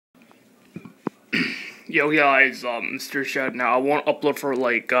Yo guys, Mr. Shed. Now I won't upload for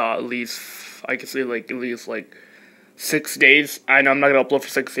at least I can say at least 6 days. I know I'm not gonna upload for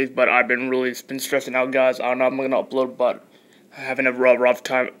 6 days, but I've been stressing out, guys. I don't know I'm gonna upload, but having a rough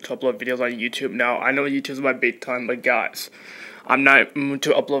time to upload videos on YouTube. Now I know YouTube's my big time, but guys, I'm not moved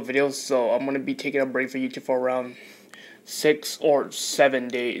to upload videos, so I'm gonna be taking a break from YouTube for around 6 or 7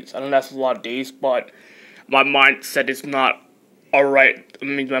 days. I know that's a lot of days, but my mindset is not alright. I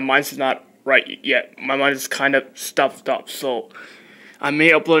mean, my mindset's not right yet. My mind is kind of stuffed up, so I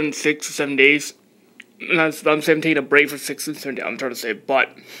may upload in 6 or 7 days. I'm saying I'm taking a break for 6 or 7 days. I'm trying to say, but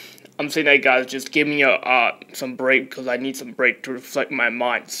I'm saying that, guys, just give me some break because I need some break to reflect my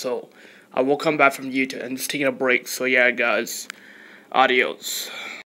mind. So I will come back from YouTube and just taking a break. So yeah, guys, adios.